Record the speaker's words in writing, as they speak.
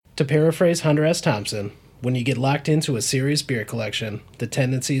To paraphrase Hunter S. Thompson, when you get locked into a serious beer collection, the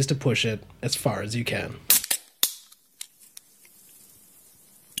tendency is to push it as far as you can.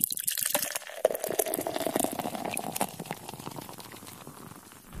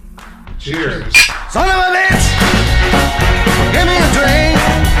 Cheers. Son of a bitch! Give me a drink!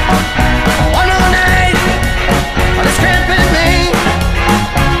 One more night! On this camping thing!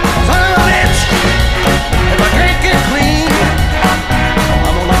 Son of a bitch! If I drink it clean,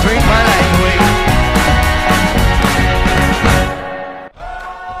 I'm gonna drink my life away.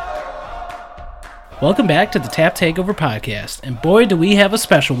 Welcome back to the Tap Takeover Podcast, and boy do we have a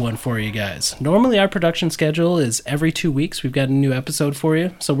special one for you guys. Normally our production schedule is every 2 weeks we've got a new episode for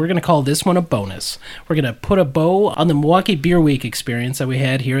you, so we're going to call this one a bonus. We're going to put a bow on the Milwaukee Beer Week experience that we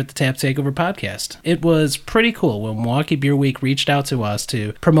had here at the Tap Takeover Podcast. It was pretty cool when Milwaukee Beer Week reached out to us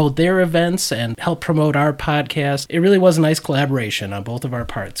to promote their events and help promote our podcast. It really was a nice collaboration on both of our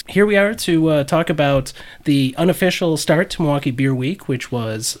parts. Here we are to talk about the unofficial start to Milwaukee Beer Week, which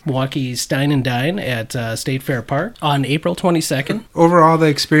was Milwaukee's Stein and Dine at State Fair Park on April 22nd. Overall, the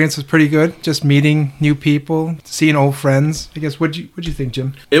experience was pretty good. Just meeting new people, seeing old friends. I guess, what'd you think,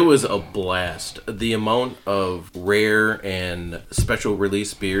 Jim? It was a blast. The amount of rare and special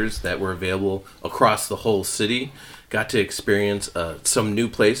release beers that were available across the whole city. Got to experience some new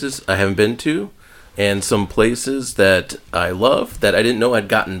places I haven't been to, and some places that I love that I didn't know had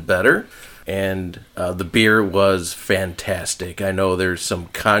gotten better. And the beer was fantastic. I know there's some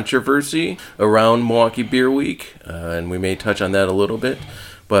controversy around Milwaukee Beer Week, and we may touch on that a little bit.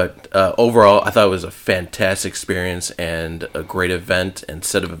 But overall, I thought it was a fantastic experience and a great event and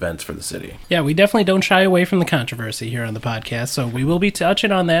set of events for the city. Yeah, we definitely don't shy away from the controversy here on the podcast, so we will be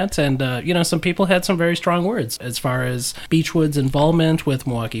touching on that. And, some people had some very strong words as far as Beechwood's involvement with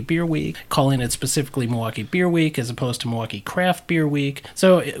Milwaukee Beer Week, calling it specifically Milwaukee Beer Week as opposed to Milwaukee Craft Beer Week.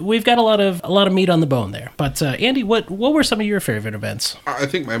 So we've got a lot of meat on the bone there. But, Andy, what were some of your favorite events? I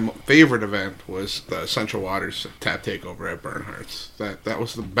think my favorite event was the Central Waters Tap Takeover at Bernhardt's. That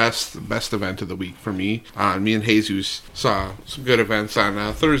was the best event of the week for me. Me and Jesus saw some good events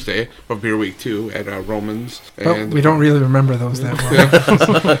on Thursday of Beer Week 2 at Romans. And we don't really remember those that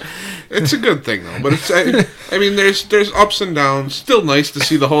well. It's a good thing, though. But there's ups and downs. Still nice to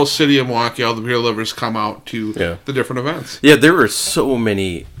see the whole city of Milwaukee, all the beer lovers come out to the different events. Yeah, there were so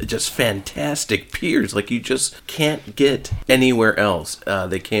many just fantastic beers. Like, you just can't get anywhere else.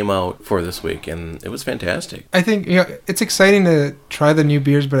 They came out for this week, and it was fantastic. I think it's exciting to try the new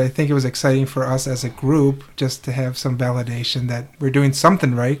beers, but I think it was exciting for us as a group just to have some validation that we're doing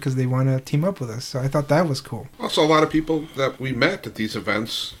something right because they want to team up with us. So I thought that was cool. Also, a lot of people that we met at these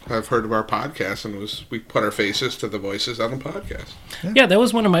events have heard of our podcast, and we put our faces to the voices on the podcast. Yeah, that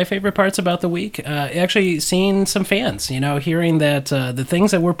was one of my favorite parts about the week. Actually seeing some fans, hearing that the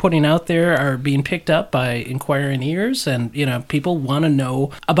things that we're putting out there are being picked up by inquiring ears, and, people want to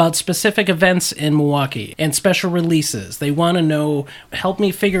know about specific events in Milwaukee and special releases. They want to know, help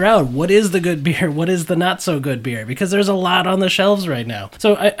me figure out what is the good beer, what is the not so good beer, because there's a lot on the shelves right now.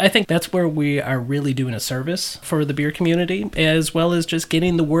 So I think that's where we are really doing a service for the beer community, as well as just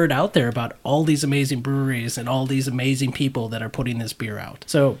getting the word out there about all these amazing breweries and all these amazing people that are putting this beer out.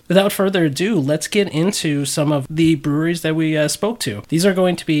 So without further ado, let's get into some of the breweries that we spoke to. These are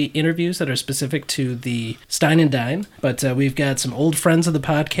going to be interviews that are specific to the Stein and Dine, but we've got some old friends of the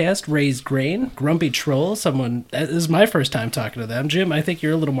podcast, Raised Grain, Grumpy Troll, someone, that is my first time talking to them. Jim, I think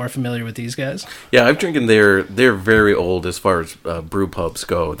you're a little more familiar with these guys. Yeah, I've drinking they're very old as far as brew pubs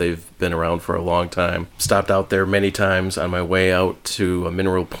go. They've been around for a long time. Stopped out there many times on my way out to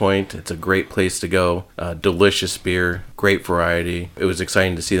Mineral Point. It's a great place to go. Delicious beer, great variety. It was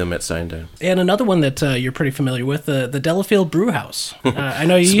exciting to see them at Stein and Dine. And another one that you're pretty familiar with, the Delafield Brew House. I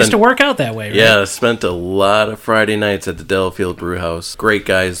know you used to work out that way, right? Yeah, spent a lot of Friday nights at the Delafield Brew House. Great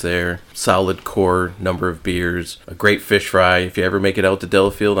guys there. Solid core number of beers. A great fish fry. If you ever make it out to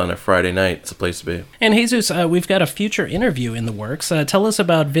Delafield on a Friday night, it's a place to be. And Jesus, we've got a future interview in the works. Tell us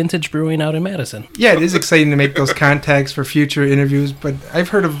about Vintage Brewing out in Madison. Yeah, it is exciting to make those contacts for future interviews, but I've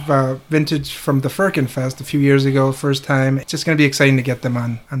heard of Vintage from the Firkenfest a few years ago, first time. It's just going to be exciting to get them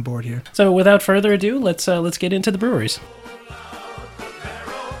on board here. So without further ado, let's get into the breweries.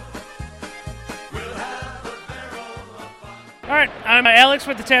 All right, I'm Alex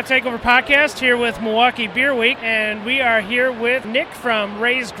with the Tap Takeover Podcast here with Milwaukee Beer Week, and we are here with Nick from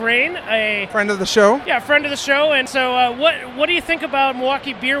Raised Grain, a Friend of the show. Yeah, friend of the show. And so what do you think about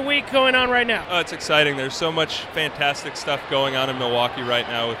Milwaukee Beer Week going on right now? Oh, it's exciting. There's so much fantastic stuff going on in Milwaukee right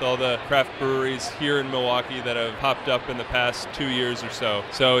now with all the craft breweries here in Milwaukee that have popped up in the past 2 years or so.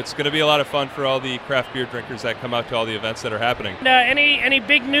 So it's going to be a lot of fun for all the craft beer drinkers that come out to all the events that are happening. Any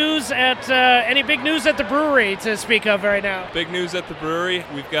big news at the brewery to speak of right now? Big news at the brewery.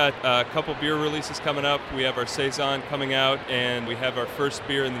 We've got a couple beer releases coming up. We have our Saison coming out, and we have our first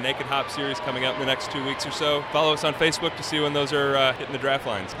beer in the Naked Hop series coming out in the next 2 weeks or so. Follow us on Facebook to see when those are hitting the draft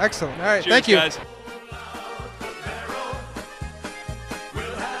lines. Excellent. All right. Cheers, Thank you. guys.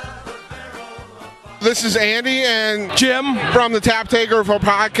 This is Andy and Jim from the Tap Takeover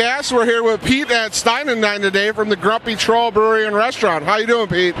Podcast. We're here with Pete at Stein and Dine today from the Grumpy Troll Brewery and Restaurant. How you doing,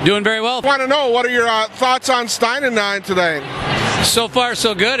 Pete? Doing very well. Want to know, what are your thoughts on Stein and Dine today? So far,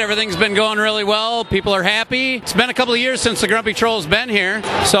 so good. Everything's been going really well. People are happy. It's been a couple of years since the Grumpy Troll's been here,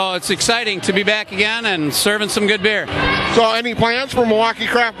 so it's exciting to be back again and serving some good beer. So any plans for Milwaukee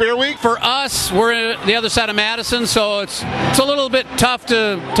Craft Beer Week? For us, we're the other side of Madison, so it's a little bit tough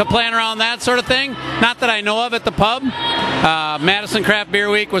to plan around that sort of thing. Not that I know of at the pub. Madison Craft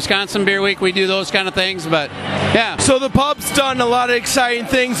Beer Week, Wisconsin Beer Week, we do those kind of things, but yeah. So the pub's done a lot of exciting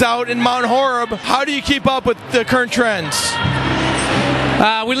things out in Mount Horeb. How do you keep up with the current trends?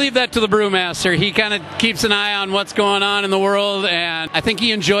 We leave that to the brewmaster. He kind of keeps an eye on what's going on in the world, and I think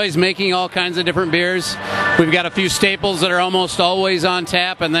he enjoys making all kinds of different beers. We've got a few staples that are almost always on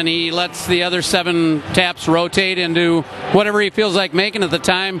tap, and then he lets the other 7 taps rotate into whatever he feels like making at the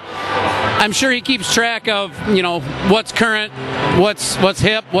time. I'm sure he keeps track of, what's current, what's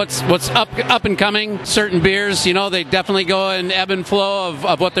hip, what's up and coming. Certain beers, they definitely go in ebb and flow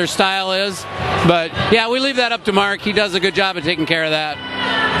of what their style is. But yeah, we leave that up to Mark. He does a good job of taking care of that.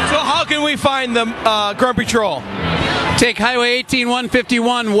 So how can we find the Grumpy Troll? Take Highway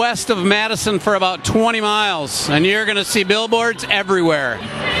 18151 west of Madison for about 20 miles, and you're going to see billboards everywhere.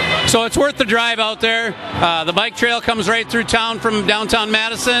 So it's worth the drive out there. The bike trail comes right through town from downtown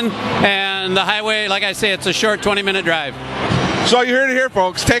Madison, and the highway, like I say, it's a short 20-minute drive. So you're here to hear,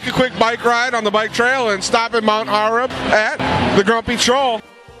 folks. Take a quick bike ride on the bike trail and stop at Mount Horeb at the Grumpy Troll.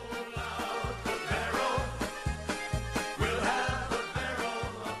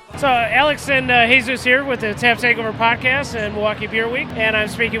 So Alex and Jesus here with the Tap Takeover Podcast and Milwaukee Beer Week, and I'm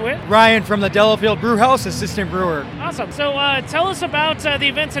speaking with Ryan from the Delafield Brewhouse, assistant brewer. Awesome. So tell us about the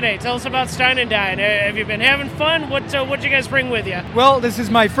event today. Tell us about Stein and Dine. Have you been having fun? What'd you guys bring with you? Well, this is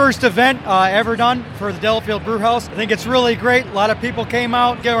my first event ever done for the Delafield Brewhouse. I think it's really great. A lot of people came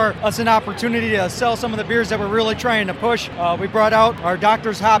out, gave us an opportunity to sell some of the beers that we're really trying to push. We brought out our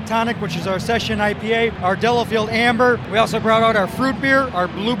Doctor's Hop Tonic, which is our session IPA, our Delafield Amber. We also brought out our fruit beer, our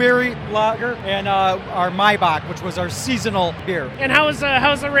blueberry lager, and our Maibach, which was our seasonal beer. And how's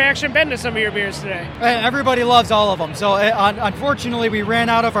the reaction been to some of your beers today? Everybody loves all of them. So unfortunately, we ran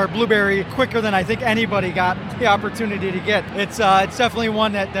out of our blueberry quicker than I think anybody got the opportunity to get. It's definitely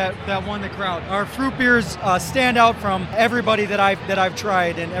one that won the crowd. Our fruit beers stand out from everybody that I've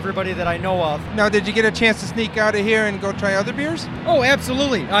tried and everybody that I know of. Now, did you get a chance to sneak out of here and go try other beers? Oh,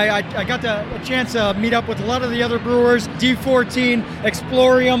 absolutely. I got a chance to meet up with a lot of the other brewers. D14,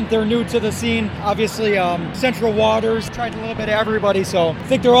 Explorium, they're new to the scene. Obviously, Central Waters, tried a little bit of everybody, so I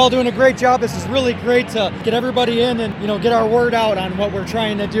think they're all doing a great job. This is really great to get everybody in and get our word out on what we're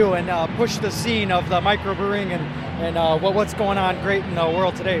trying to do and push the scene of the microbrewing and what's going on great in the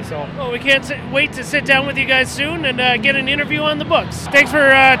world today. So, well, we can't wait to sit down with you guys soon and get an interview on the books. Thanks for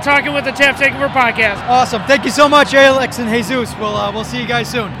talking with the Tap Takeover Podcast. Awesome. Thank you so much, Alex and Jesus. We'll see you guys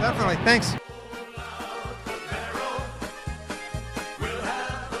soon. Definitely. Thanks.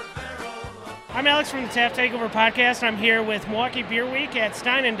 I'm Alex from the Tap Takeover Podcast. I'm here with Milwaukee Beer Week at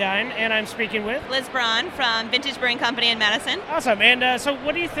Stein and Dine, and I'm speaking with Liz Braun from Vintage Brewing Company in Madison. Awesome. And so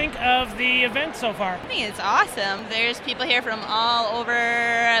what do you think of the event so far? I think it's awesome. There's people here from all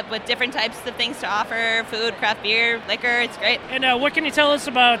over with different types of things to offer, food, craft beer, liquor. It's great. And what can you tell us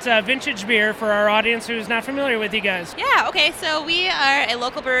about vintage beer for our audience who's not familiar with you guys? Yeah, okay. So we are a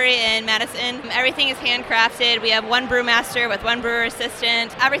local brewery in Madison. Everything is handcrafted. We have one brewmaster with one brewer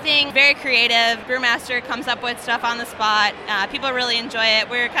assistant. Everything very creative. creative. Brewmaster comes up with stuff on the spot. People really enjoy it.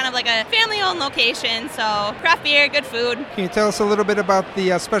 We're kind of like a family-owned location, so craft beer, good food. Can you tell us a little bit about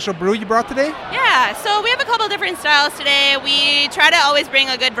the special brew you brought today? Yeah, so we have a couple different styles today. We try to always bring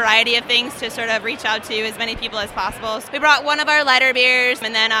a good variety of things to sort of reach out to as many people as possible. So we brought one of our lighter beers,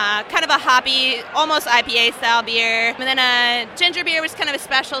 and then kind of a hoppy, almost IPA-style beer, and then a ginger beer, which is kind of a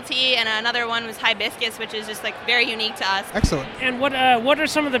specialty, and another one was hibiscus, which is just like very unique to us. Excellent. And what are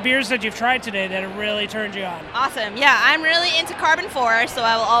some of the beers that you've tried today that have really turned you on? Awesome. Yeah, I'm really into Carbon 4, so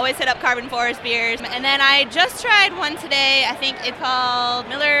I will always hit up Carbon 4's beers. And then I just tried one today. I think it's called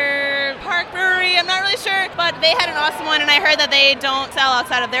Miller Park Brewery. I'm not really sure, but they had an awesome one, and I heard that they don't sell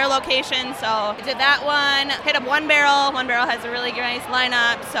outside of their location, so I did that one. Hit up One Barrel. One Barrel has a really nice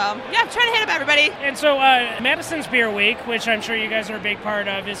lineup, so yeah, trying to hit up everybody. And so Madison's Beer Week, which I'm sure you guys are a big part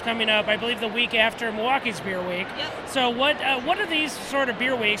of, is coming up, I believe, the week after Milwaukee's Beer Week. Yep. So what do these sort of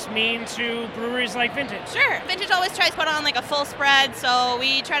beer weeks mean to breweries like Vintage? Sure. Vintage always tries to put on like a full spread, so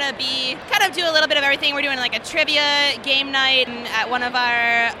we try to kind of do a little bit of everything. We're doing like a trivia game night at one of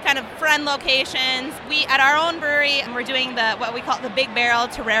our kind of friend locations. We, at our own brewery, we're doing what we call the Big Barrel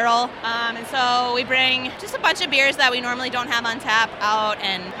Torero. And so we bring just a bunch of beers that we normally don't have on tap out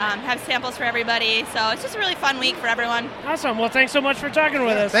and have samples for everybody. So it's just a really fun week for everyone. Awesome. Well, thanks so much for talking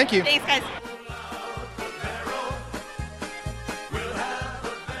with us. Thank you. Thanks, guys.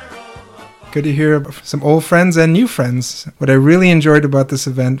 Good to hear some old friends and new friends. What I really enjoyed about this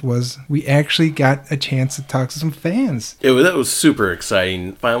event was we actually got a chance to talk to some fans. That was super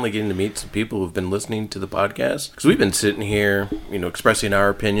exciting. Finally getting to meet some people who've been listening to the podcast. Because we've been sitting here, expressing our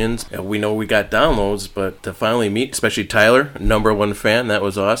opinions. And we know we got downloads, but to finally meet, especially Tyler, #1 fan, that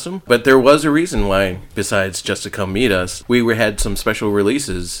was awesome. But there was a reason why, besides just to come meet us, we had some special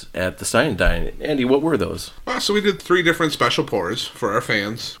releases at the Stein and Dine. Andy, what were those? So we did 3 different special pours for our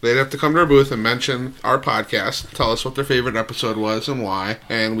fans. They'd have to come to our booth and mention our podcast, tell us what their favorite episode was and why.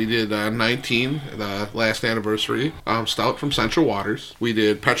 And we did 19, the last anniversary stout from Central Waters. We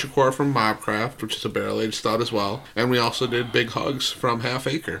did Petrichor from Mobcraft, which is a barrel-aged stout as well. And we also did Big Hugs from Half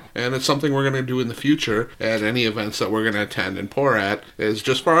Acre. And it's something we're going to do in the future at any events that we're going to attend and pour at. Is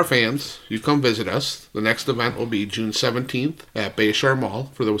just for our fans. You come visit us. The next event will be June 17th at Bayshore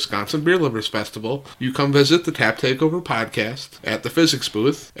Mall for the Wisconsin Beer Lovers Festival. You come visit the Tap Takeover podcast at the Physics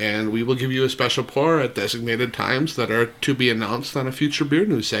booth, and we will give you a special pour at designated times that are to be announced on a future beer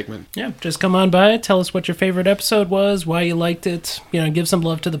news segment. Yeah, just come on by, tell us what your favorite episode was, why you liked it, give some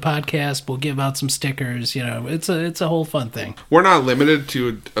love to the podcast. We'll give out some stickers. It's a whole fun thing. We're not limited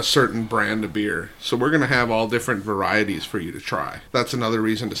to a certain brand of beer, so we're going to have all different varieties for you to try. That's another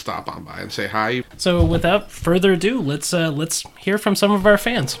reason to stop on by and say hi. So without further ado, let's hear from some of our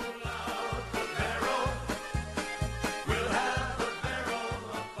fans.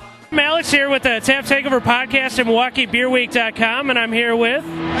 I'm Alex here with the Tap Takeover podcast at MilwaukeeBeerWeek.com, and I'm here with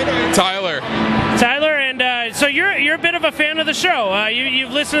Tyler. Tyler, and so you're a bit of a fan of the show.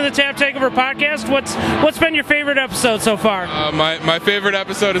 You've listened to the Tap Takeover podcast. What's been your favorite episode so far? My favorite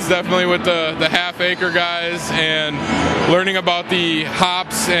episode is definitely with the Half Acre guys and learning about the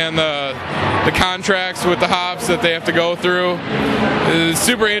hops and the contracts with the hops that they have to go through. It's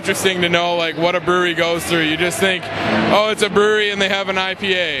super interesting to know what a brewery goes through. You just think, oh, it's a brewery and they have an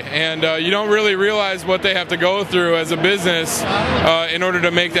IPA, and you don't really realize what they have to go through as a business in order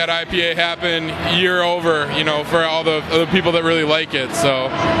to make that IPA happen year over, for all the people that really like it. So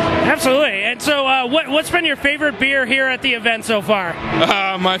absolutely. And so what's been your favorite beer here at the event so far?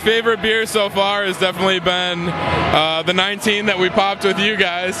 My favorite beer so far has definitely been the 19 that we popped with you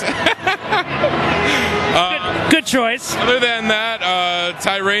guys. Good choice. Other than that,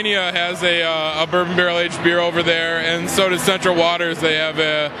 Tyrania has a bourbon barrel-aged beer over there, and so does Central Waters. They have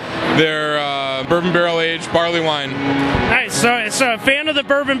their bourbon barrel-aged barley wine. Nice. So it's a fan of the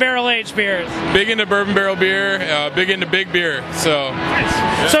bourbon barrel-aged beers. Big into bourbon barrel beer, big into big beer. So, nice.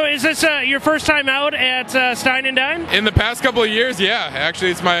 Yeah. So is this your first time out at Stein and Dine? In the past couple of years, yeah.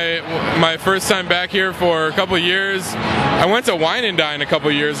 Actually, it's my first time back here for a couple of years. I went to Wine and Dine a couple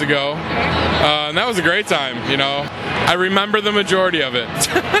of years ago, and that was a great time. I remember the majority of it.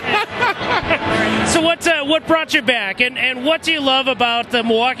 So what brought you back, and what do you love about the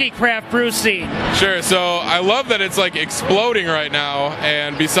Milwaukee craft brew scene? Sure. So I love that it's exploding right now,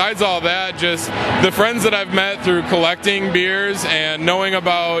 and besides all that, just the friends that I've met through collecting beers and knowing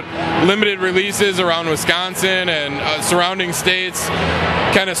about limited releases around Wisconsin and surrounding states,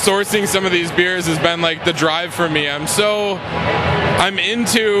 kind of sourcing some of these beers has been the drive for me. I'm so I'm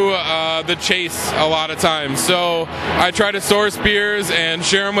into the chase a lot of times, so I try to source beers and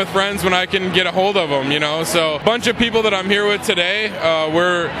share them with friends when I can get a hold of them, you know. So a bunch of people that I'm here with today,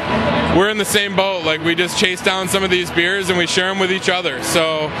 we're in the same boat. Like, we just chase down some of these beers and we share them with each other.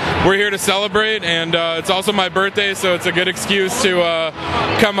 So we're here to celebrate, and it's also my birthday, so it's a good excuse to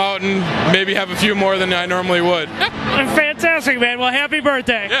come out and maybe have a few more than I normally would. Fantastic, man. Well, happy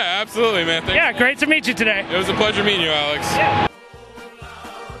birthday. Yeah, absolutely, man. Thanks. Yeah, great to meet you today. It was a pleasure meeting you, Alex. Yeah.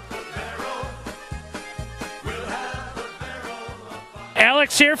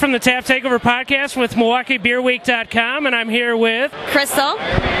 Alex here from the Tap Takeover podcast with MilwaukeeBeerWeek.com, and I'm here with Crystal,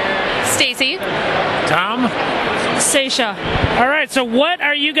 Stacy, Tom, Seisha. All right, so what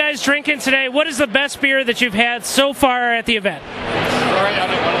are you guys drinking today? What is the best beer that you've had so far at the event?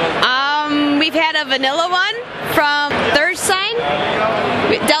 We've had a vanilla one from Third Sign,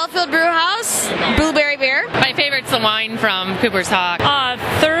 Delafield Brew House, blueberry beer. My favorite's the wine from Cooper's Hawk.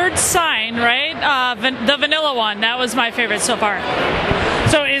 Third Sign, right? The vanilla one. That was my favorite so far.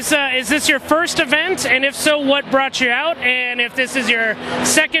 So is this your first event? And if so, what brought you out? And if this is your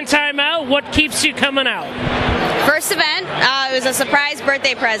second time out, what keeps you coming out? First event, it was a surprise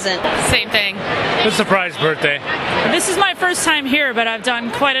birthday present. Same thing. A surprise birthday. This is my first time here, but I've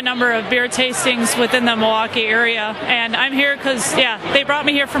done quite a number of beer tastings within the Milwaukee area. And I'm here because, they brought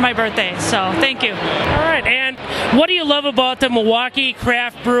me here for my birthday. So thank you. All right. And what do you love about the Milwaukee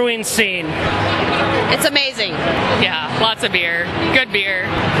craft brewing scene? It's amazing. Yeah, lots of beer. Good beer.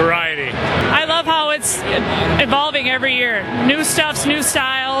 Variety. I love how it's evolving every year. New stuffs, new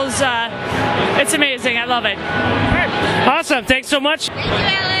styles. It's amazing. I love it. All right. Awesome. Thanks so much.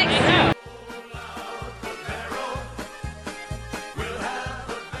 Thank you, Alex.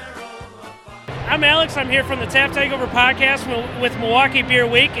 I'm Alex. I'm here from the Tap Takeover podcast with Milwaukee Beer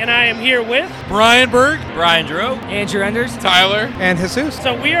Week, and I am here with Brian Berg, Brian Drew, Andrew Enders, Tyler, and Jesus.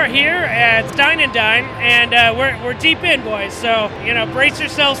 So we are here at Dine and Dine, and we're deep in, boys. So brace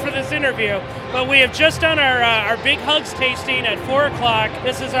yourselves for this interview. But we have just done our Big Hugs tasting at 4 o'clock.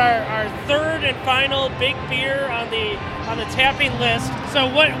 This is our third and final big beer on the tapping list. So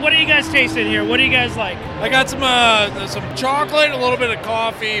what are you guys tasting here? What do you guys like? I got some chocolate, a little bit of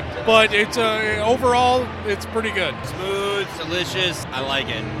coffee, but it's overall it's pretty good. Smooth, delicious. I like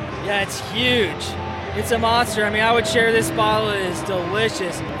it. Yeah, it's huge. It's a monster. I mean, I would share this bottle. It is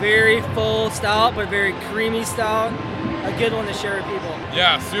delicious. Very full stout, but very creamy stout. A good one to share with people.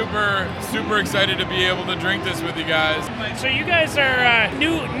 Yeah, super excited to be able to drink this with you guys. So you guys are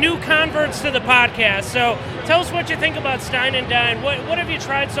new converts to the podcast. So tell us what you think about Stein and Dine. What have you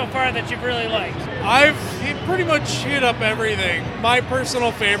tried so far that you've really liked? I've pretty much hit up everything. My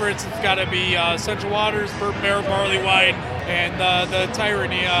personal favorites have got to be Central Waters Bourbon Barrel Barley Wine and the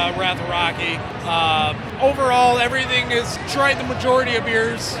Tyranny Wrath of Rocky. Overall, everything is tried the majority of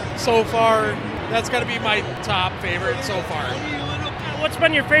beers so far. That's got to be my top favorite so far. What's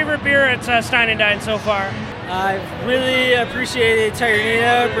been your favorite beer at Stein and Dine so far? I've really appreciated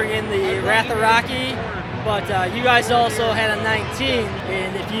Tyranny bringing the Wrath of Rocky, but you guys also had a 19.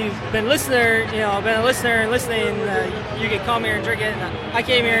 And if you've been a listener and listening, you can come here and drink it. And I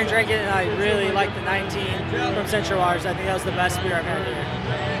came here and drank it, and I really liked the 19 from Central Waters. I think that was the best beer I've had here.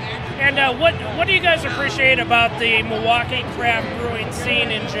 And what do you guys appreciate about the Milwaukee craft brewing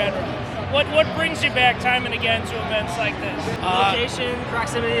scene in general? What brings you back time and again to events like this? Location,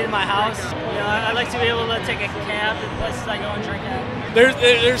 proximity to my house. I like to be able to take a cab to places I go and drink at.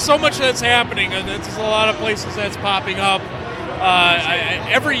 There's so much that's happening, and there's a lot of places that's popping up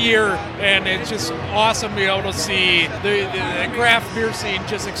every year, and it's just awesome to be able to see the craft beer scene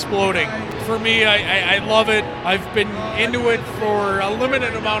just exploding. For me, I love it. I've been into it for a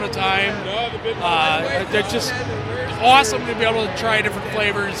limited amount of time. It's just awesome to be able to try different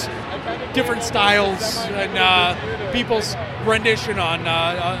flavors, different styles, and people's rendition on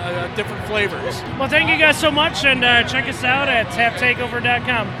different flavors. Well, thank you guys so much, and check us out at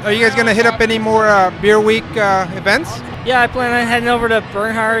taptakeover.com. Are you guys going to hit up any more Beer Week events? Yeah, I plan on heading over to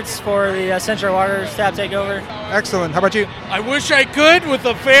Bernhardt's for the Central Waters Tap Takeover. Excellent. How about you? I wish I could with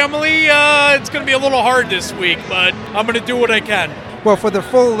the family. It's going to be a little hard this week, but I'm going to do what I can. Well, for the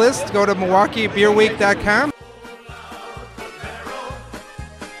full list, go to MilwaukeeBeerWeek.com.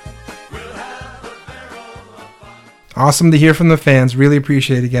 Awesome to hear from the fans. Really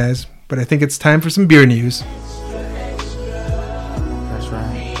appreciate it, guys. But I think it's time for some beer news. That's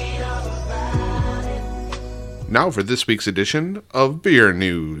right. Now for this week's edition of Beer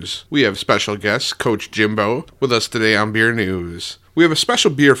News. We have special guest Coach Jimbo with us today on Beer News. We have a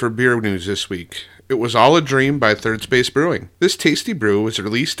special beer for beer news this week. It was All a Dream by Third Space Brewing. This tasty brew was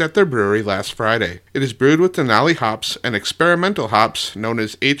released at their brewery last Friday. It is brewed with Denali hops and experimental hops known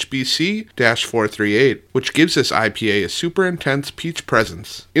as HBC-438, which gives this IPA a super intense peach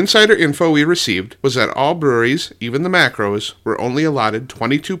presence. Insider info we received was that all breweries, even the macros, were only allotted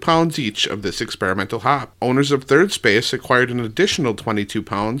 22 pounds each of this experimental hop. Owners of Third Space acquired an additional 22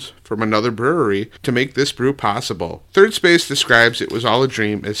 pounds from another brewery to make this brew possible. Third Space describes It Was All a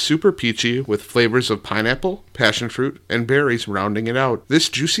Dream as super peachy with flavors of pineapple, passion fruit, and berries rounding it out. This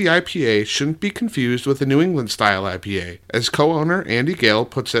juicy IPA shouldn't be confused with a New England style IPA. As co-owner Andy Gale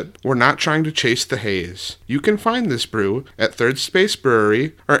puts it, we're not trying to chase the haze. You can find this brew at Third Space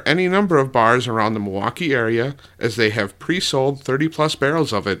Brewery or any number of bars around the Milwaukee area, as they have pre-sold 30 plus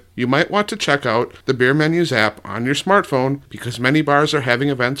barrels of it. You might want to check out the Beer Menus app on your smartphone because many bars are having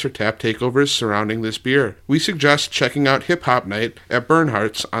events or tap takeovers surrounding this beer. We suggest checking out Hip Hop Night at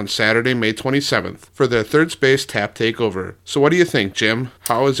Bernhardt's on Saturday, May 27th for their Third Space tap takeover. So what do you think, Jim?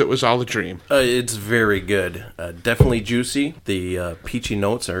 How is It Was All a Dream? It's very good. Definitely juicy. The peachy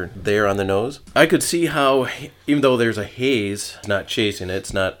notes are there on the nose. I could see how, even though there's a haze, it's not chasing it.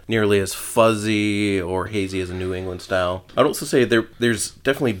 It's not nearly as fuzzy or hazy as a New England style. I'd also say there's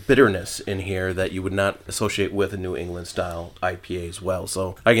definitely bitterness in here that you would not associate with a New England style IPA as well.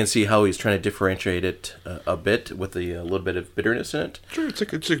 So I can see how he's trying to differentiate it a bit with a little bit of bitterness in it. Sure, it's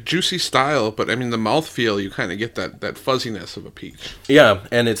a juicy style, but I mean the mouthfeel, you kind of get that fuzziness of a peach. Yeah,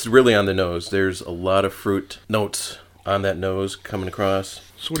 and it's really on the nose. There's a lot of fruit notes on that nose coming across.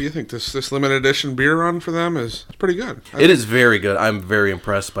 So what do you think? This limited edition beer run for them is pretty good. It is very good. I'm very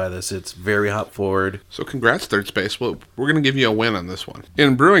impressed by this. It's very hop forward. So congrats, Third Space. Well, we're going to give you a win on this one.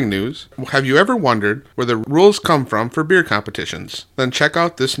 In brewing news, have you ever wondered where the rules come from for beer competitions? Then check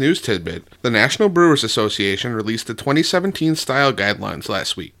out this news tidbit. The National Brewers Association released the 2017 style guidelines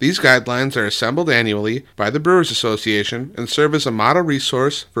last week. These guidelines are assembled annually by the Brewers Association and serve as a model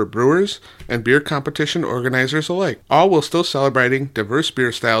resource for brewers and beer competition organizers alike, all while still celebrating diverse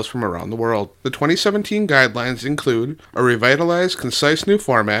beer styles from around the world. The 2017 guidelines include a revitalized, concise new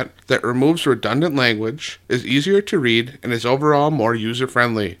format that removes redundant language, is easier to read, and is overall more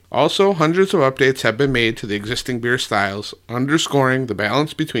user-friendly. Also, hundreds of updates have been made to the existing beer styles, underscoring the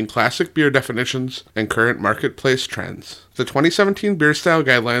balance between classic beer definitions and current marketplace trends. The 2017 Beer Style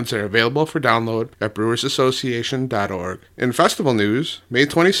Guidelines are available for download at brewersassociation.org. In festival news, May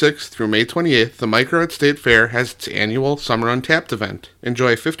 26th through May 28th, the Micro at State Fair has its annual Summer Untapped event.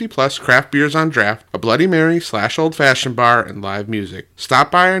 Enjoy 50-plus craft beers on draft, a Bloody Mary/Old Fashioned bar, and live music.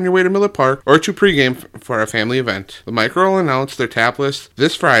 Stop by on your way to Miller Park or to pregame for a family event. The Micro will announce their tap list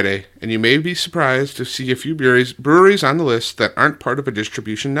this Friday, and you may be surprised to see a few breweries on the list that aren't part of a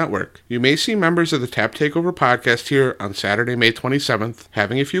distribution network. You may see members of the Tap Takeover podcast here on Saturday, May 27th,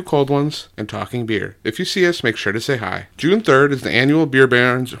 having a few cold ones and talking beer. If you see us, make sure to say hi. June 3rd is the annual Beer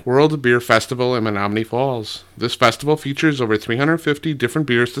Barons World Beer Festival in Menominee Falls. This festival features over 350 different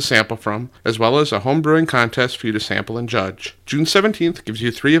beers to sample from, as well as a home brewing contest for you to sample and judge. June 17th gives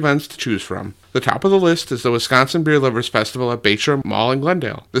you 3 events to choose from. The top of the list is the Wisconsin Beer Lovers Festival at Bayshore Mall in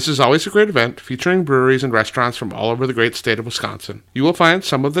Glendale. This is always a great event featuring breweries and restaurants from all over the great state of Wisconsin. You will find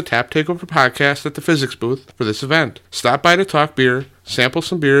some of the Tap Takeover podcast at the physics booth for this event. Stop by to talk beer, sample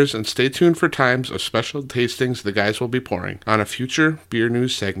some beers, and stay tuned for times of special tastings the guys will be pouring on a future beer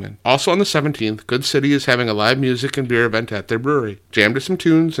news segment. Also on the 17th, Good City is having a live music and beer event at their brewery. Jam to some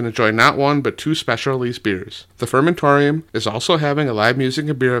tunes and enjoy not one but 2 special release beers. The Fermentorium is also having a live music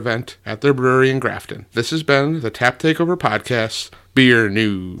and beer event at their brewery in Grafton. This has been the Tap Takeover Podcast Beer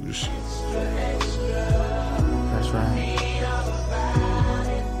News.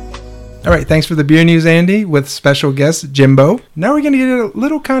 All right, thanks for the beer news, Andy, with special guest Jimbo. Now we're going to get a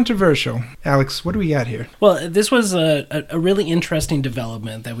little controversial. Alex, what do we got here? Well, this was a really interesting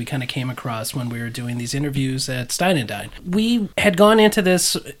development that we kind of came across when we were doing these interviews at Stein & Dine. We had gone into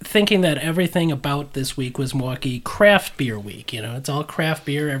this thinking that everything about this week was Milwaukee Craft Beer Week. You know, it's all craft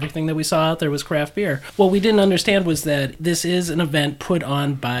beer. Everything that we saw out there was craft beer. What we didn't understand was that this is an event put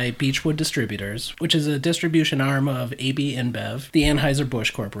on by Beechwood Distributors, which is a distribution arm of AB InBev, the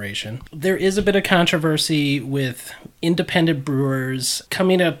Anheuser-Busch Corporation. There is a bit of controversy with independent brewers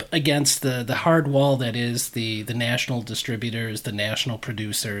coming up against the hard wall that is the national distributors, the national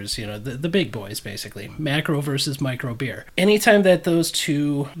producers, you know, the big boys, basically. Macro versus micro beer. Anytime that those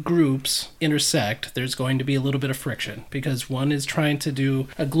two groups intersect, there's going to be a little bit of friction because one is trying to do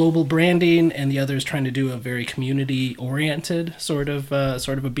a global branding and the other is trying to do a very community-oriented sort of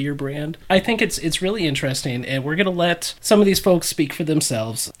a beer brand. I think it's really interesting, and we're going to let some of these folks speak for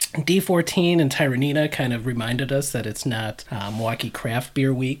themselves. D14 and Tyranina kind of reminded us that it's not Milwaukee Craft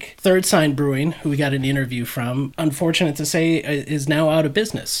Beer Week. Third Sign Brewing, who we got an interview from, unfortunate to say, is now out of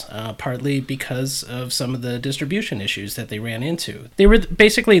business, partly because of some of the distribution issues that they ran into. They were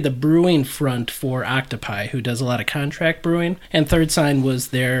basically the brewing front for Octopi, who does a lot of contract brewing, and Third Sign was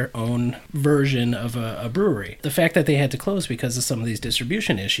their own version of a brewery. The fact that they had to close because of some of these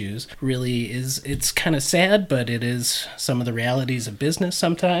distribution issues really it's kind of sad, but it is some of the realities of business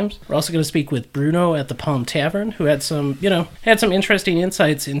sometimes. We're also going to speak with Bruno at the Palm Tavern, who had some interesting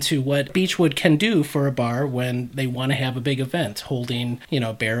insights into what Beechwood can do for a bar when they want to have a big event, holding,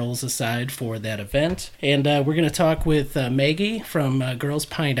 barrels aside for that event. And we're going to talk with Maggie from Girls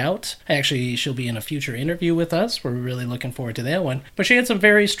Pint Out. Actually, she'll be in a future interview with us. We're really looking forward to that one. But she had some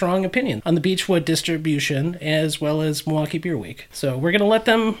very strong opinions on the Beechwood distribution as well as Milwaukee Beer Week. So we're going to let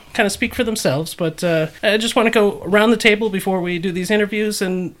them kind of speak for themselves, but I just want to go around the table before we do these interviews,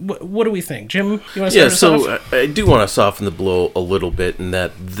 and what do we think? Jim, you want to start us off? I do want to soften the blow a little bit in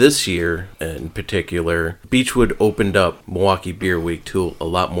that this year, in particular, Beechwood opened up Milwaukee Beer Week to a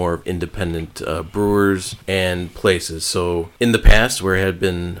lot more independent brewers and places. So in the past, where it had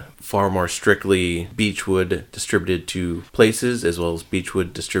been far more strictly Beechwood distributed to places as well as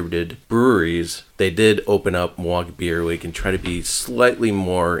Beechwood distributed breweries, they did open up Milwaukee Beer Week and try to be slightly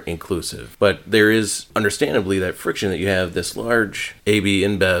more inclusive. But there is understandably that friction that you have this large AB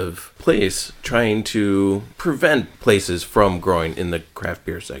InBev place trying to prevent places from growing in the craft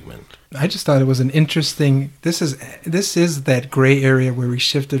beer segment. I just thought it was an interesting. This is that gray area where we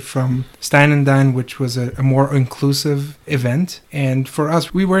shifted from Stein and Dine, which was a more inclusive event, and for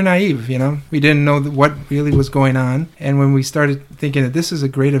us, we were naive. We didn't know what really was going on, and when we started thinking that this is a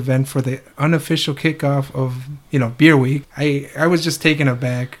great event for the unofficial kickoff of Beer Week, I was just taken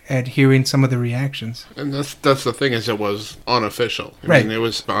aback at hearing some of the reactions. And that's the thing, is it was unofficial. Right. I mean, it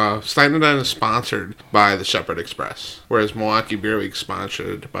was Stein and Dine is sponsored by the Shepherd Express, whereas Milwaukee Beer Week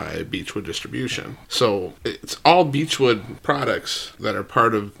sponsored by Beechwood Distribution. So it's all Beechwood products that are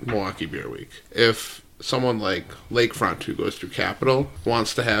part of Milwaukee Beer Week. If someone like Lakefront, who goes through Capital,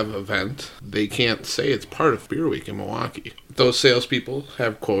 wants to have an event, they can't say it's part of Beer Week in Milwaukee. Those salespeople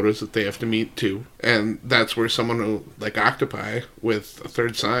have quotas that they have to meet too, and that's where someone who, like Octopi with a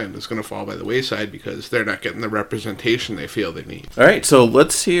Third Sign, is going to fall by the wayside because they're not getting the representation they feel they need. All right, so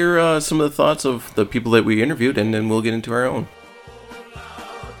let's hear some of the thoughts of the people that we interviewed, and then we'll get into our own.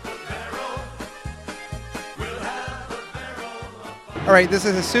 All right, this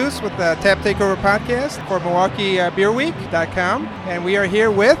is Jesus with the Tap Takeover podcast for MilwaukeeBeerWeek.com, and we are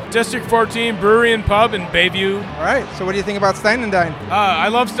here with District 14 Brewery and Pub in Bayview. All right, so what do you think about Stein and Dine? I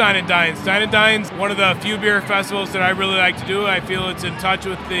love Stein and Dine. Stein and Dine's one of the few beer festivals that I really like to do. I feel it's in touch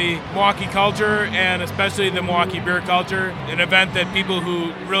with the Milwaukee culture, and especially the Milwaukee beer culture, an event that people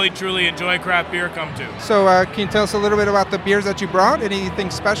who really truly enjoy craft beer come to. So can you tell us a little bit about the beers that you brought?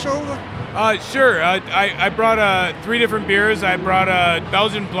 Anything special? Sure. I brought 3 different beers. I brought a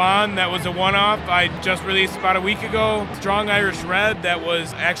Belgian Blonde that was a one-off. I just released about a week ago. Strong Irish Red that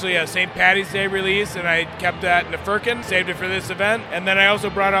was actually a St. Patty's Day release, and I kept that in a firkin, saved it for this event. And then I also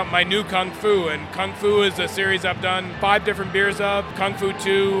brought out my new Kung Fu, and Kung Fu is a series I've done 5 different beers of. Kung Fu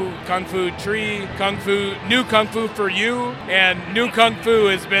 2, Kung Fu Tree, Kung Fu, New Kung Fu for You, and New Kung Fu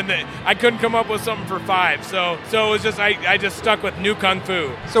has been I couldn't come up with something for 5, so it was just I just stuck with New Kung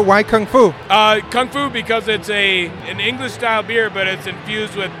Fu. So why Kung Fu? Kung Fu because it's an English-style beer, but it's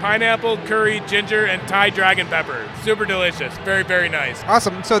infused with pineapple, curry, ginger, and Thai dragon pepper. Super delicious. Very, very nice.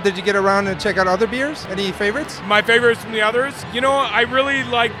 Awesome. So did you get around and check out other beers? Any favorites? My favorites from the others? I really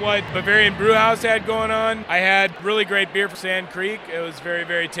like what Bavarian Brewhouse had going on. I had really great beer from Sand Creek. It was very,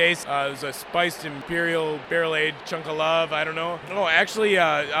 very tasty. It was a spiced imperial barrel-aged chunk of love. I don't know. Oh, actually,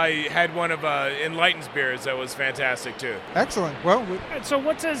 I had one of Enlighten's beers that was fantastic, too. Excellent. Well, so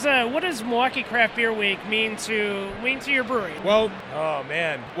what does Milwaukee Craft Beer Week mean to your brewery? Well, oh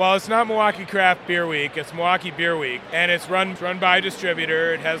man. Well, it's not Milwaukee Craft Beer Week. It's Milwaukee Beer Week, and it's run by a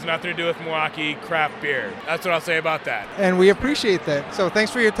distributor. It has nothing to do with Milwaukee Craft Beer. That's what I'll say about that. And we appreciate that. So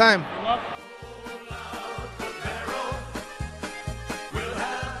thanks for your time. You're welcome.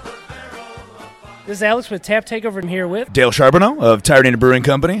 This is Alex with Tap Takeover. I'm here with Dale Charbonneau of Tiredina Brewing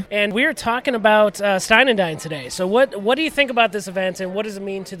Company. And we are talking about Stein and Dine today. So what do you think about this event, and what does it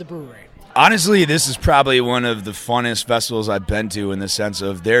mean to the brewery? Honestly, this is probably one of the funnest festivals I've been to in the sense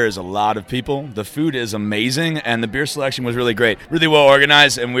of there is a lot of people. The food is amazing, and the beer selection was really great. Really well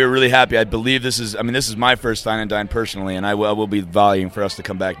organized, and we were really happy. I believe this is my first Stein and Dine personally, and I will be volleying for us to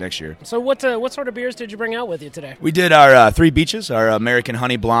come back next year. So what sort of beers did you bring out with you today? We did our Three Beaches, our American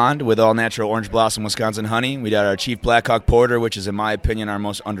Honey Blonde with all natural orange blossom Wisconsin honey. We did our Chief Blackhawk Porter, which is, in my opinion, our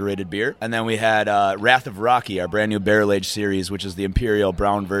most underrated beer. And then we had Wrath of Rocky, our brand new barrel-aged series, which is the Imperial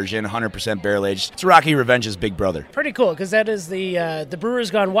Brown version, 100% barrel-aged. It's Rocky Revenge's big brother. Pretty cool, because that is the Brewers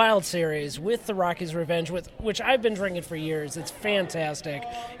Gone Wild series with the Rocky's Revenge, which I've been drinking for years. It's fantastic.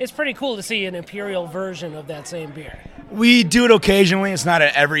 It's pretty cool to see an Imperial version of that same beer. We do it occasionally. It's not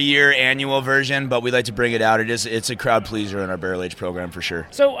an every year annual version, but we like to bring it out. It's a crowd pleaser in our barrel age program for sure.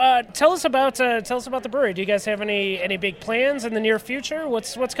 So tell us about the brewery. Do you guys have any big plans in the near future?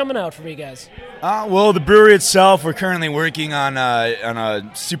 What's coming out from you guys? Well, the brewery itself, we're currently working on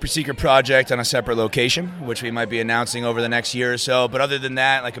a super secret project on a separate location, which we might be announcing over the next year or so. But other than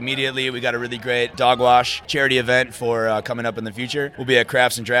that, like immediately, we got a really great dog wash charity event for coming up in the future. We'll be at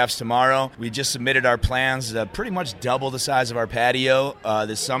Crafts and Drafts tomorrow. We just submitted our plans to pretty much double the size of our patio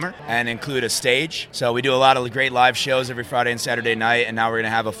this summer and include a stage. So we do a lot of great live shows every Friday and Saturday night, and now we're going to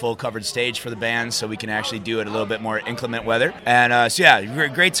have a full covered stage for the band so we can actually do it a little bit more inclement weather. And so yeah,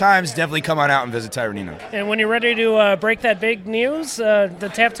 great times. Definitely come on out and visit Tyranino. And when you're ready to break that big news,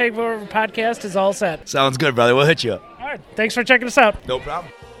 the Tap Takeover podcast is all set. Sounds good, brother. We'll hit you up. All right. Thanks for checking us out. No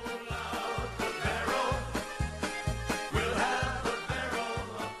problem.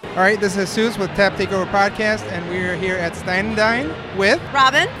 All right, this is Jesus with Tap Takeover Podcast, and we're here at Stein and Dine with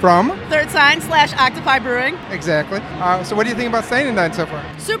Robin from Third Sign / Octopi Brewing. Exactly. So what do you think about Stein and Dine so far?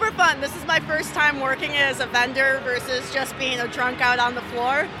 Super fun. This is my first time working as a vendor versus just being a drunk out on the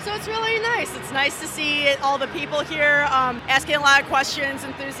floor. So it's really nice. It's nice to see all the people here asking a lot of questions,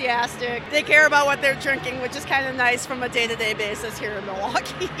 enthusiastic. They care about what they're drinking, which is kind of nice from a day-to-day basis here in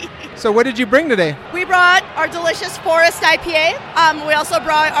Milwaukee. So what did you bring today? We brought our delicious Forest IPA. We also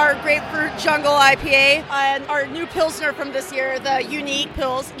brought our Grapefruit Jungle IPA and our new Pilsner from this year, the Unique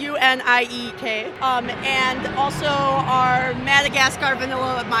Pils, UNIEK, and also our Madagascar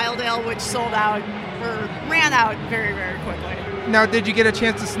Vanilla Mild Ale, which ran out very, very quickly. Now, did you get a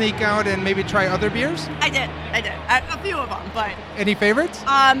chance to sneak out and maybe try other beers? I did. A few of them, but... Any favorites?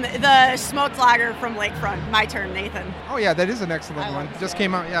 The smoked lager from Lakefront. My turn, Nathan. Oh, yeah, that is an excellent one. Just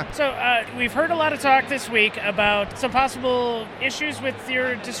came out, yeah. So we've heard a lot of talk this week about some possible issues with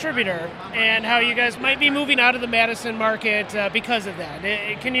your distributor and how you guys might be moving out of the Madison market because of that.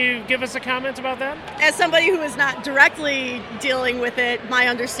 Can you give us a comment about that? As somebody who is not directly dealing with it, my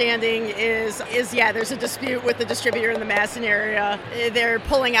understanding is yeah, there's a dispute with the distributor in the Madison area. They're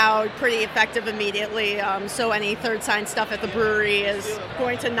pulling out pretty effective immediately, so any Third Sign stuff at the brewery is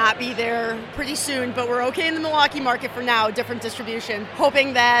going to not be there pretty soon, but we're okay in the Milwaukee market for now, different distribution,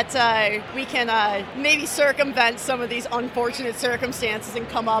 hoping that we can maybe circumvent some of these unfortunate circumstances and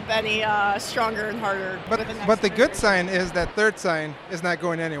come up any stronger and harder. But the good sign is that Third Sign is not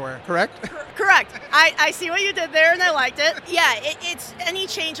going anywhere, correct? Correct. I see what you did there, and I liked it. Yeah, it's any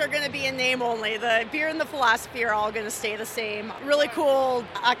change are going to be in name only. The beer and the philosophy are all going to stay the same. Really cool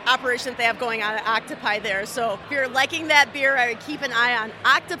operation that they have going on at Octopi there. So if you're liking that beer, I would keep an eye on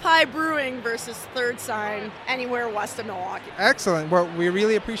Octopi Brewing versus Third Sign anywhere west of Milwaukee. Excellent. Well, we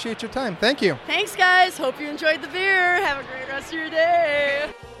really appreciate your time. Thank you. Thanks, guys. Hope you enjoyed the beer. Have a great rest of your day.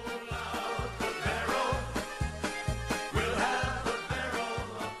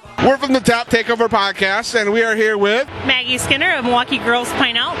 We're from the Tap Takeover Podcast, and we are here with Maggie Skinner of Milwaukee Girls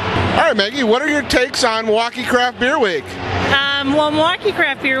Pint Out. All right, Maggie, what are your takes on Milwaukee Craft Beer Week? Well, Milwaukee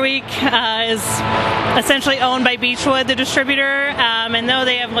Craft Beer Week is essentially owned by Beechwood, the distributor, and though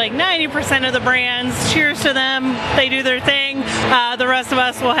they have like 90% of the brands, cheers to them, they do their thing. The rest of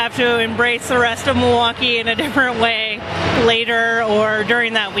us will have to embrace the rest of Milwaukee in a different way later or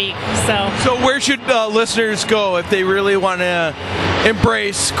during that week. So where should listeners go if they really want to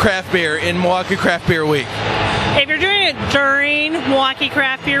embrace craft beer in Milwaukee Craft Beer Week? If you're doing it during Milwaukee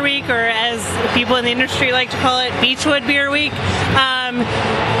Craft Beer Week, or as people in the industry like to call it, Beechwood Beer Week,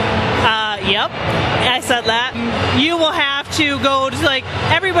 yep, I said that. You will have to go to, like,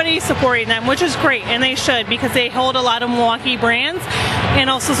 everybody's supporting them, which is great, and they should, because they hold a lot of Milwaukee brands and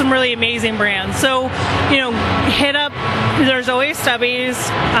also some really amazing brands. So, hit up, there's always Stubby's,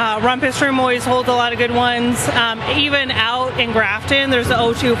 Rumpus Room always holds a lot of good ones. Even out in Grafton, there's the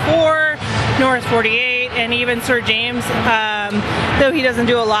 024, North 48, and even Sir James, though he doesn't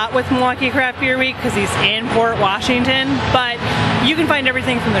do a lot with Milwaukee Craft Beer Week because he's in Port Washington, but you can find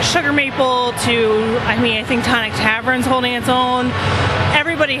everything from the Sugar Maple to, I think Tonic Tavern's holding its own.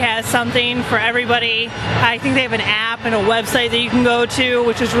 Everybody everybody has something for everybody. I think they have an app and a website that you can go to,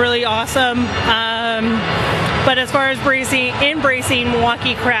 which is really awesome. But as far as embracing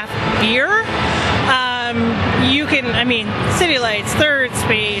Milwaukee craft beer, you can, City Lights, Third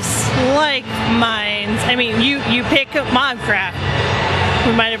Space, Like Minds. You pick Mobcraft.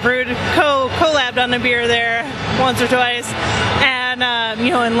 We might have brewed, collabed on a beer there once or twice. And,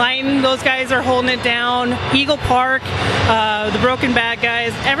 Enlighten, those guys are holding it down. Eagle Park, the Broken Bad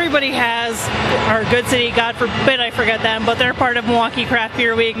guys, everybody has, our Good City, God forbid I forget them, but they're part of Milwaukee Craft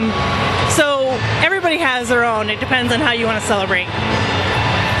Beer Week. So everybody has their own. It depends on how you want to celebrate.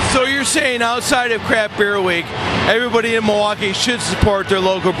 So you're saying outside of Craft Beer Week, everybody in Milwaukee should support their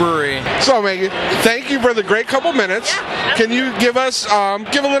local brewery. So Maggie, thank you for the great couple minutes. Can you give us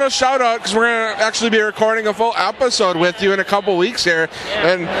give a little shout out, because we're going to actually be recording a full episode with you in a couple weeks here,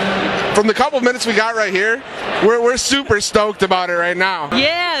 and from the couple minutes we got right here, we're super stoked about it right now.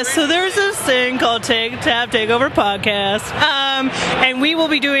 Yeah, so there's this thing called Tap Takeover Podcast, and we will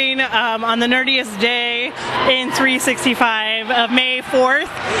be doing on the nerdiest day in 365 of May 4th.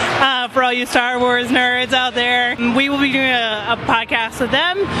 For all you Star Wars nerds out there, we will be doing a podcast with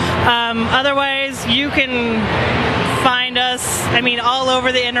them. Otherwise, you can find us, all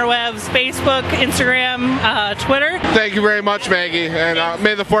over the interwebs, Facebook, Instagram, Twitter. Thank you very much, Maggie, and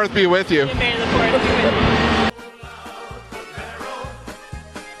may the 4th be with you. May the 4th be with you.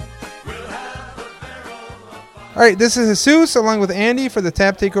 All right, this is Jesus along with Andy for the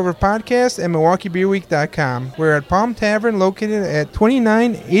Tap Takeover Podcast and MilwaukeeBeerWeek.com. We're at Palm Tavern located at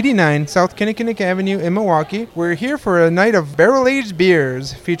 2989 South Kinnickinnick Avenue in Milwaukee. We're here for a night of barrel-aged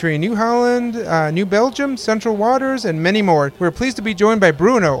beers featuring New Holland, New Belgium, Central Waters, and many more. We're pleased to be joined by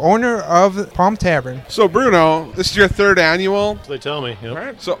Bruno, owner of Palm Tavern. So Bruno, this is your 3rd annual? They tell me, yep. All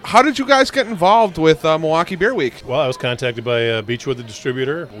right. So how did you guys get involved with Milwaukee Beer Week? Well, I was contacted by Beechwood, the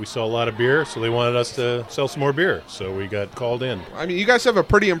distributor. We sell a lot of beer, so they wanted us to sell some more beer. So we got called in. You guys have a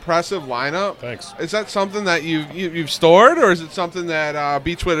pretty impressive lineup. Thanks. Is that something that you've stored, or is it something that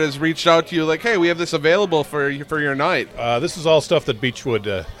Beechwood has reached out to you like, hey, we have this available for your night? This is all stuff that Beechwood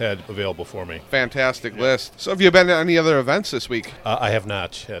had available for me. Fantastic list. So have you been to any other events this week? I have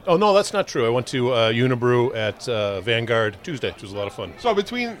not yet. Oh, no, that's not true. I went to Unibrew at Vanguard Tuesday, which was a lot of fun. So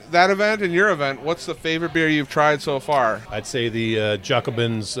between that event and your event, what's the favorite beer you've tried so far? I'd say the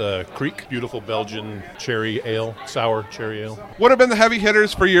Jacobin's Creek, beautiful Belgian cherry ale. Sour cherry ale. What have been the heavy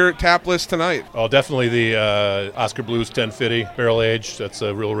hitters for your tap list tonight? Oh, definitely the Oscar Blues 1050 barrel aged. That's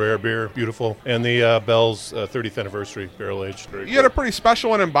a real rare beer, beautiful. And the Bell's 30th anniversary barrel aged. You had a pretty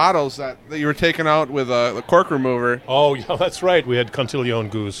special one in bottles that you were taking out with the cork remover. Oh, yeah, that's right. We had Contiglione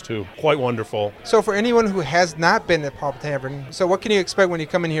Goose too. Quite wonderful. So for anyone who has not been at Palm Tavern, so what can you expect when you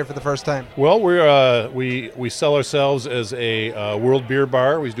come in here for the first time? Well, we sell ourselves as a world beer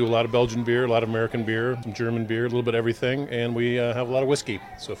bar. We do a lot of Belgian beer, a lot of American beer, some German beer, a little bit of everything, and we have a lot of whiskey.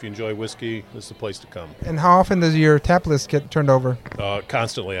 So if you enjoy whiskey, this is the place to come. And how often does your tap list get turned over?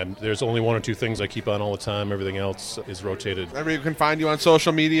 Constantly. There's only 1 or 2 things I keep on all the time. Everything else is rotated. Everybody can find you on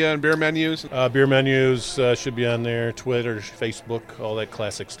social media and beer menus? Beer menus should be on there, Twitter, Facebook, all that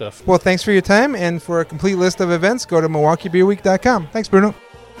classic stuff. Well, thanks for your time, and for a complete list of events, go to MilwaukeeBeerWeek.com. Thanks, Bruno.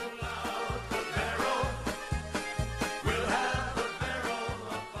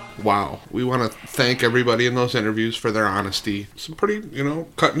 Wow. We want to thank everybody in those interviews for their honesty. Some pretty,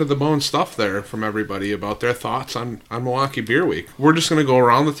 cut into the bone stuff there from everybody about their thoughts on Milwaukee Beer Week. We're just going to go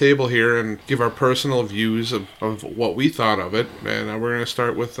around the table here and give our personal views of what we thought of it. And we're going to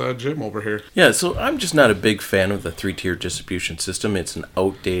start with Jim over here. Yeah, so I'm just not a big fan of the 3-tier distribution system. It's an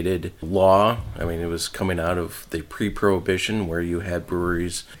outdated law. It was coming out of the pre-prohibition where you had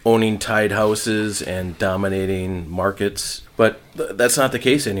breweries owning tied houses and dominating markets. But that's not the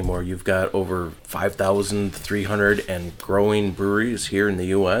case anymore. You've got over 5,300 and growing breweries here in the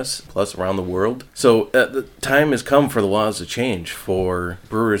U.S., plus around the world. So the time has come for the laws to change, for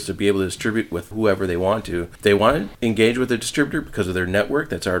brewers to be able to distribute with whoever they want to. If they want to engage with a distributor because of their network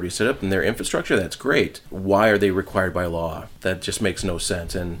that's already set up and their infrastructure, that's great. Why are they required by law? That just makes no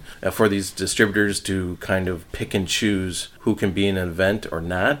sense. And for these distributors to kind of pick and choose who can be in an event or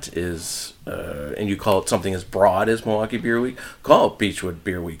not is... and you call it something as broad as Milwaukee Beer Week, call it Beechwood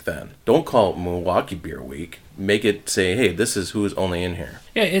Beer Week then. Don't call it Milwaukee Beer Week. make it say, hey, this is who's only in here.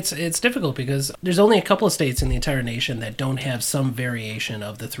 Yeah, it's difficult because there's only a couple of states in the entire nation that don't have some variation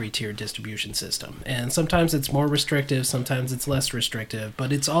of the 3-tier distribution system. And sometimes it's more restrictive, sometimes it's less restrictive,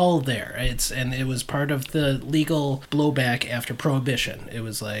 but it's all there. And it was part of the legal blowback after Prohibition. It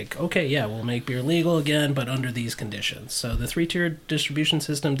was like, okay, yeah, we'll make beer legal again, but under these conditions. So the 3-tier distribution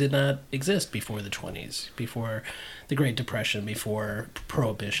system did not exist before the 20s, before the Great Depression, before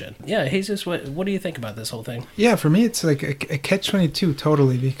Prohibition. Yeah, Jesus, what do you think about this whole thing? Yeah, for me, it's like a catch-22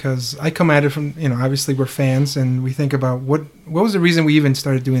 totally, because I come at it from, obviously we're fans, and we think about what was the reason we even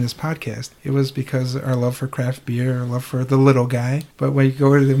started doing this podcast? It was because our love for craft beer, our love for the little guy. But when you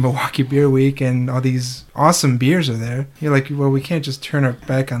go to the Milwaukee Beer Week and all these awesome beers are there, you're like, well, we can't just turn our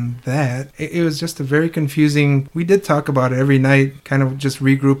back on that. It was just a very confusing... We did talk about it every night, kind of just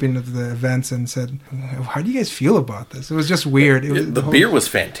regrouping of the events, and said, how do you guys feel about this? It was just weird. The beer was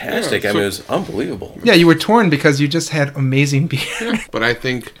fantastic. I mean, it was unbelievable. Yeah, you were torn because you just had amazing beer. But I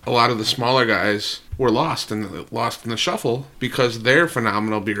think a lot of the smaller guys were lost in the shuffle because their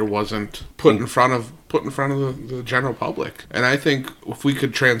phenomenal beer wasn't put in front of the general public. And I think if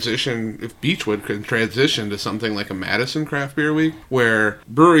Beechwood could transition to something like a Madison Craft Beer Week, where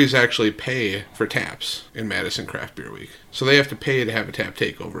breweries actually pay for taps in Madison Craft Beer Week. So they have to pay to have a tap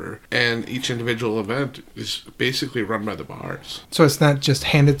takeover, and each individual event is basically run by the bars. So it's not just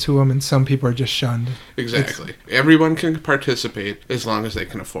handed to them and some people are just shunned. Exactly. Everyone can participate as long as they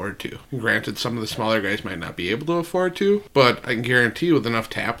can afford to. Granted, some of the smaller guys might not be able to afford to, but I can guarantee you with enough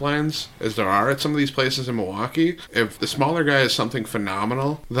tap lines as there are at some of these places in Milwaukee, if the smaller guy is something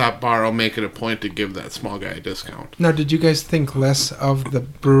phenomenal, that bar will make it a point to give that small guy a discount. Now, did you guys think less of the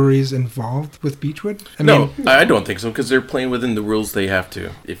breweries involved with Beechwood? I don't think so, because they're playing within the rules they have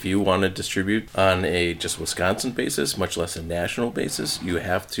to. If you want to distribute on a just Wisconsin basis, much less a national basis, you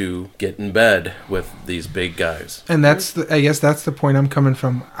have to get in bed with these big guys. And I guess that's the point I'm coming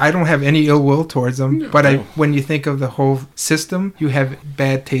from. I don't have any ill will towards them, but when you think of the whole system, you have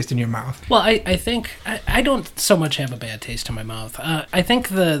bad taste in your mouth. Well, I think I don't so much have a bad taste in my mouth. I think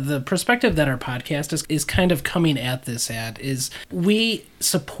the perspective that our podcast is kind of coming at this is we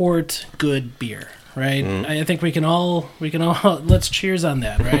support good beer. Right? I think we can all let's cheers on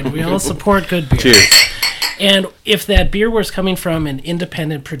that, right? We all support good beer. Cheers. And if that beer was coming from an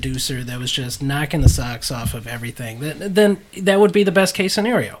independent producer that was just knocking the socks off of everything, then that would be the best case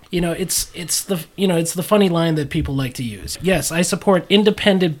scenario. It's the funny line that people like to use. Yes, I support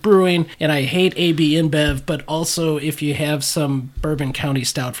independent brewing and I hate AB InBev, but also if you have some Bourbon County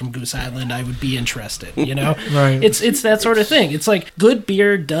Stout from Goose Island, I would be interested. Right. It's that sort of thing. It's like good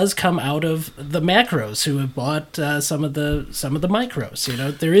beer does come out of the macros who have bought some of the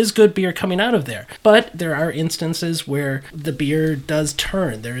micros. There is good beer coming out of there, but there are instances where the beer does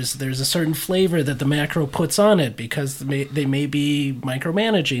turn. There's a certain flavor that the macro puts on it because they may be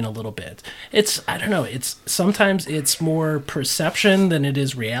micromanaging a little bit. I don't know. Sometimes it's more perception than it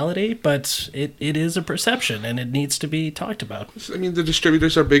is reality, but it is a perception and it needs to be talked about. I mean, the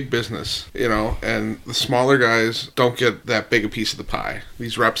distributors are big business, and the smaller guys don't get that big a piece of the pie.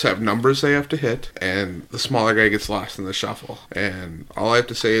 These reps have numbers they have to hit, and the smaller guy gets lost in the shuffle. And all I have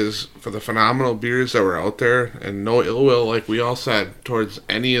to say is, for the phenomenal beers that were out there, and no ill will, like we all said, towards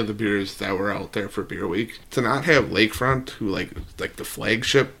any of the beers that were out there for Beer Week, to not have Lakefront, who like the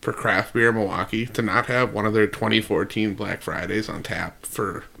flagship for craft beer in Milwaukee, to not have one of their 2014 Black Fridays on tap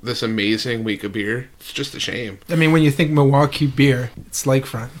for this amazing week of beer, it's just a shame. I mean, when you think Milwaukee beer, it's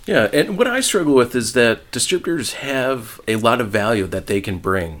Lakefront. Yeah, and what I struggle with is that distributors have a lot of value that they can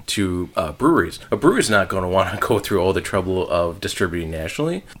bring to breweries. A brewery's not going to want to go through all the trouble of distributing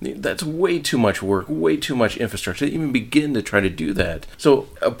nationally. That's way too much work, way too much infrastructure to even begin to try to do that. So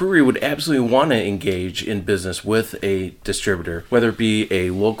a brewery would absolutely want to engage in business with a distributor, whether it be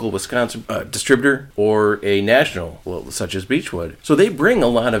a local Wisconsin distributor or a national, such as Beechwood. So they bring a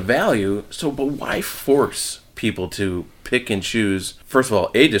lot of value, but why force people to pick and choose, first of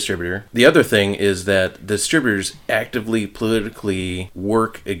all, a distributor? The other thing is that distributors actively, politically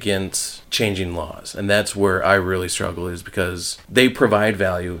work against changing laws. And that's where I really struggle, is because they provide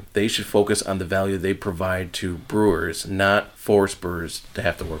value. They should focus on the value they provide to brewers, not force brewers to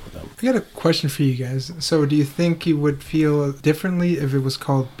have to work with them. I got a question for you guys. So do you think you would feel differently if it was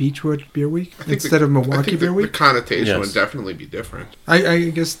called Beechwood Beer Week instead of Milwaukee Beer Week? The connotation would definitely be different. I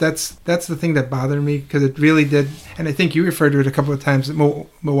guess that's the thing that bothered me, because it really did, and I think you you referred to it a couple of times,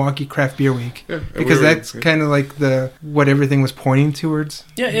 Milwaukee Craft Beer Week, because that's kind of like what everything was pointing towards.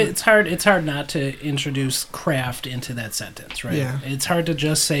 Yeah, it's hard. It's hard not to introduce craft into that sentence, right? Yeah. It's hard to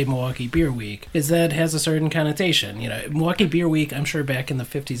just say Milwaukee Beer Week, because that has a certain connotation. Milwaukee Beer Week, I'm sure back in the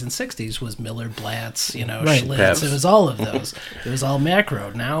 50s and 60s was Miller Blatz, right. Schlitz. Pabst. It was all of those. It was all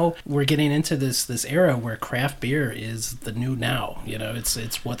macro. Now we're getting into this era where craft beer is the new now.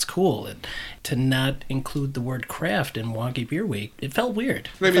 It's what's cool. And to not include the word craft in Milwaukee Beer Week, it felt weird.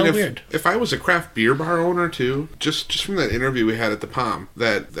 If I was a craft beer bar owner too, just from that interview we had at the Palm,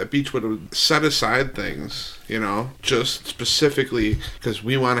 that Beechwood would set aside things, just specifically because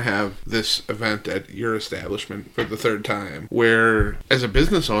we want to have this event at your establishment for the third time, where as a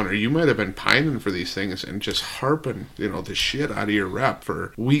business owner, you might have been pining for these things and just harping, the shit out of your rep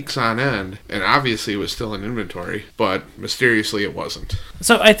for weeks on end, and obviously it was still in inventory, but mysteriously it wasn't.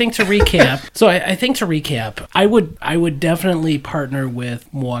 So I think to recap, I would definitely partner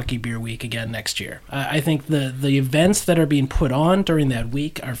with Milwaukee Beer Week again next year. I think the events that are being put on during that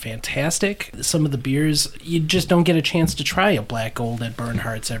week are fantastic. Some of the beers, you just don't get a chance to try a Black Gold at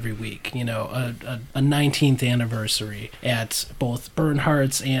Bernhardt's every week. A 19th anniversary at both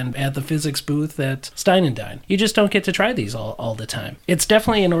Bernhardt's and at the physics booth at Stein & Dine. You just don't get to try these all the time. It's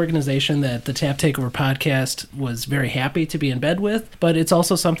definitely an organization that the Tap Takeover podcast was very happy to be in bed with, but it's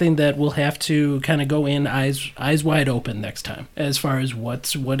also something that we'll have to kind of go in eyes wide open next time as far as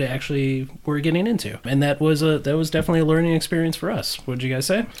what actually we're getting into. And that was definitely a learning experience for us. What did you guys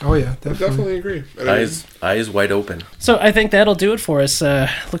say? Oh yeah, definitely agree. Eyes wide open. So I think that'll do it for us.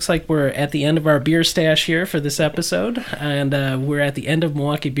 Looks like we're at the end of our beer stash here for this episode, and we're at the end of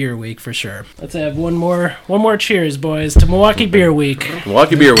Milwaukee Beer Week for sure. Let's have one more cheers, boys, to Milwaukee Beer Week.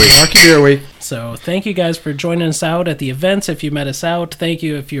 Milwaukee Beer Week. Milwaukee Beer Week. So thank you guys for joining us out at the events. If you met us out, thank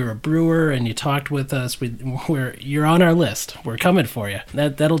you. If you're a brewer and you talked with us, you're on our list. We're coming for you.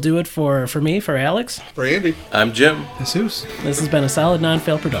 That'll do it for me, for Alex. For Andy. I'm Jim. Jesus. This has been a Solid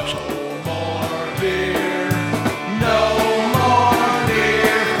Non-Fail production.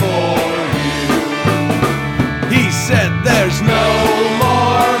 He said there's no